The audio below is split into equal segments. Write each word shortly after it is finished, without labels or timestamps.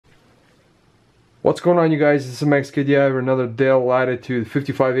What's going on, you guys? This is Max Kid. Yeah, another Dell Latitude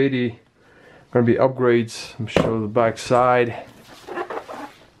 5580. Gonna be upgrades. I'm gonna show the back side.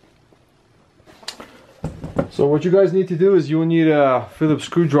 So what you guys need to do is you'll need a Phillips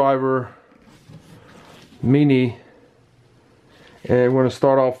screwdriver mini, and we're gonna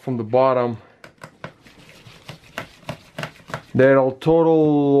start off from the bottom. Then a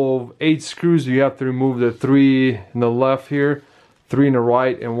total of 8 screws. You have to remove the 3 in the left here, 3 in the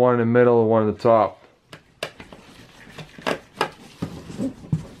right, and 1 in the middle and 1 in the top.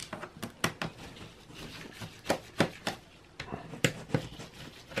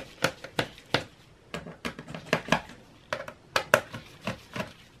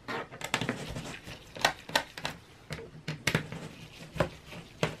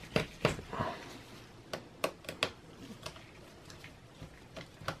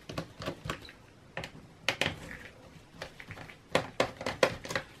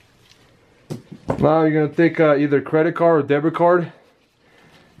 Now you're going to take either credit card or debit card,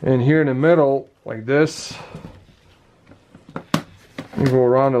 and here in the middle, like this, you go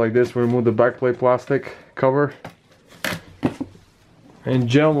around it like this. We remove the backplate plastic cover, and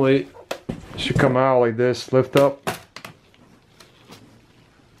generally it should come out like this, lift up.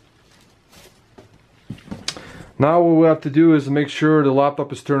 Now what we have to do is make sure the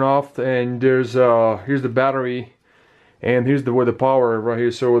laptop is turned off, and here's the battery. And here's where the power right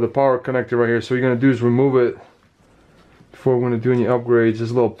here. So with the power connector right here. So what you're gonna do is remove it before we're gonna do any upgrades. This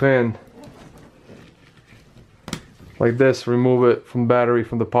little pin, like this, remove it from battery,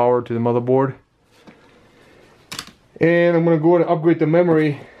 from the power to the motherboard. And I'm gonna go and upgrade the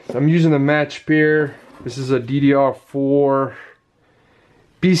memory. I'm using a match pair. This is a DDR4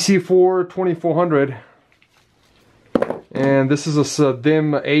 PC4 2400. And this is a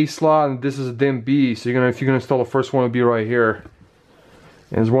SODIMM A slot, and this is a DIMM B. So if you're gonna install the first one, it'll be right here.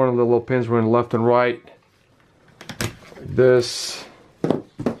 And there's one of the little pins running left and right. Like this.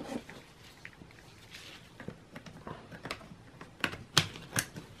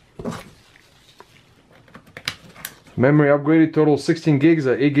 Memory upgraded, total 16 gigs,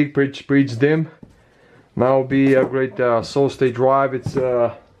 8 gig per each DIMM. Now will be upgrade solid state drive.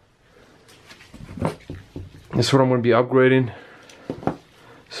 That's what I'm going to be upgrading.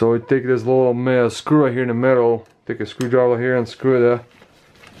 So I take this little screw right here in the middle, take a screwdriver here and screw that.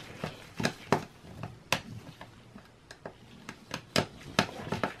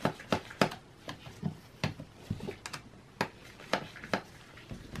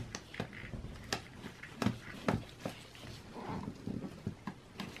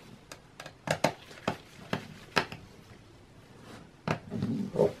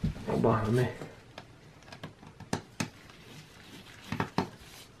 Oh, behind me.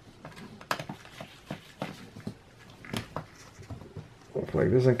 Like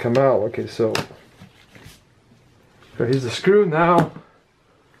this doesn't come out. Okay, so here's the screw. Now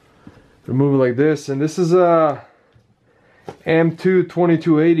remove it like this, and this is a M2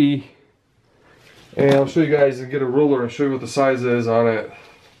 2280, and I'll show you guys and get a ruler and show you what the size is on it.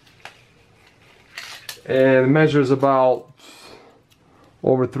 And it measures about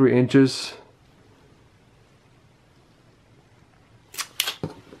over 3 inches.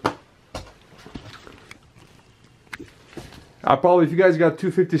 Probably, if you guys got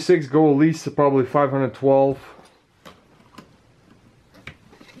 256, go at least to probably 512.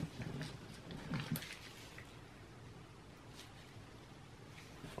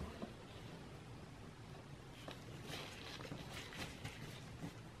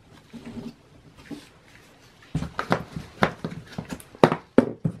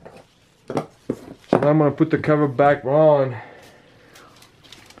 So now I'm going to put the cover back on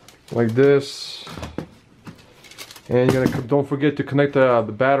like this. And you're gonna, don't forget to connect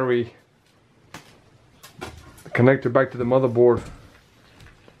the battery, the connector, back to the motherboard.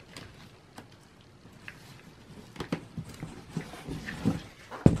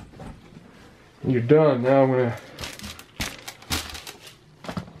 And you're done. Now I'm gonna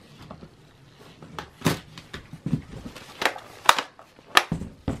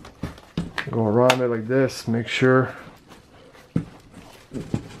go around it like this. Make sure, put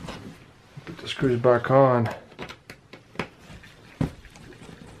the screws back on.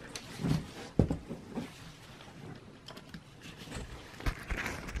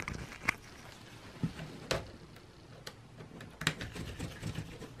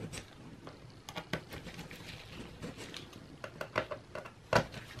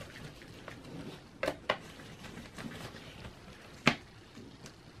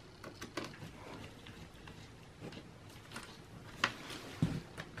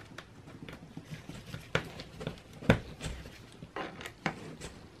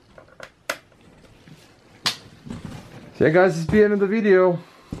 So yeah guys, this is the end of the video.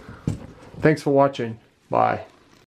 Thanks for watching. Bye.